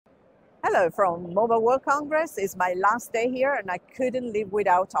Hello from Mobile World Congress. It's my last day here and I couldn't live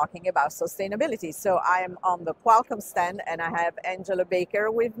without talking about sustainability. So I am on the Qualcomm stand and I have Angela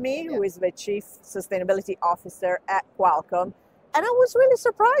Baker with me, who is the Chief Sustainability Officer at Qualcomm. And I was really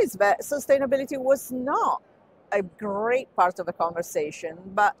surprised that sustainability was not a great part of the conversation,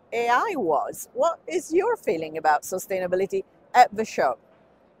 but AI was. What is your feeling about sustainability at the show?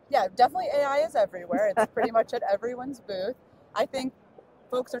 Yeah, definitely AI is everywhere. It's pretty much at everyone's booth. I think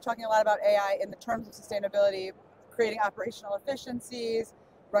folks are talking a lot about AI in the terms of sustainability, creating operational efficiencies,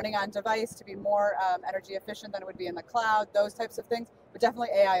 running on device to be more energy efficient than it would be in the cloud, those types of things. But definitely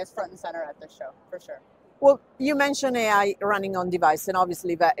AI is front and center at this show, for sure. Well, you mentioned AI running on device, and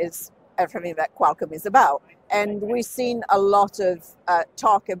obviously that is everything that Qualcomm is about. And we've seen a lot of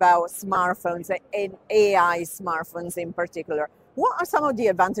talk about smartphones and AI smartphones in particular. What are some of the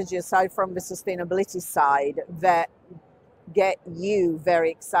advantages, aside from the sustainability side, that get you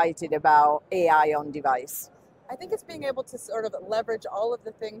very excited about AI on device? I think it's being able to sort of leverage all of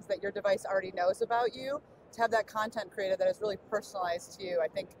the things that your device already knows about you to have that content created that is really personalized to you. I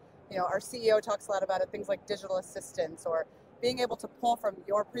think, our CEO talks a lot about it, things like digital assistants, or being able to pull from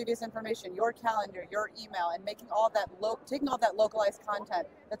your previous information, your calendar, your email, and making all that taking all that localized content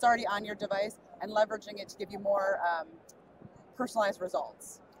that's already on your device and leveraging it to give you more personalized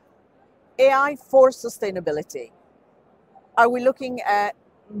results. AI for sustainability. Are we looking at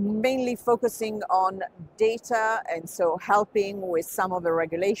mainly focusing on data and so helping with some of the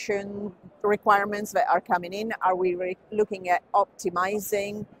regulation requirements that are coming in? Are we looking at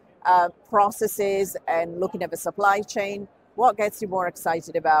optimizing processes and looking at the supply chain? What gets you more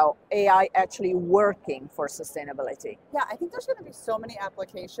excited about AI actually working for sustainability? Yeah, I think there's going to be so many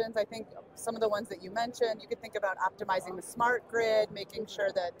applications. I think some of the ones that you mentioned, you could think about optimizing the smart grid, making sure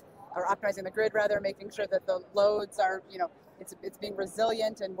that, or optimizing the grid rather, making sure that the loads are, it's being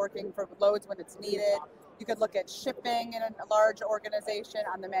resilient and working for loads when it's needed. You could look at shipping in a large organization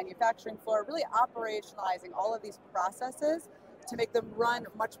on the manufacturing floor, really operationalizing all of these processes to make them run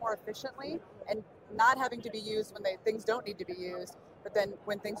much more efficiently and not having to be used when things don't need to be used. But then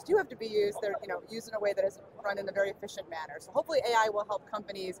when things do have to be used, they're used in a way that is run in a very efficient manner. So hopefully AI will help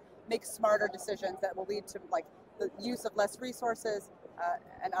companies make smarter decisions that will lead to like the use of less resources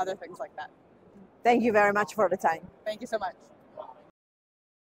and other things like that. Thank you very much for the time. Thank you so much.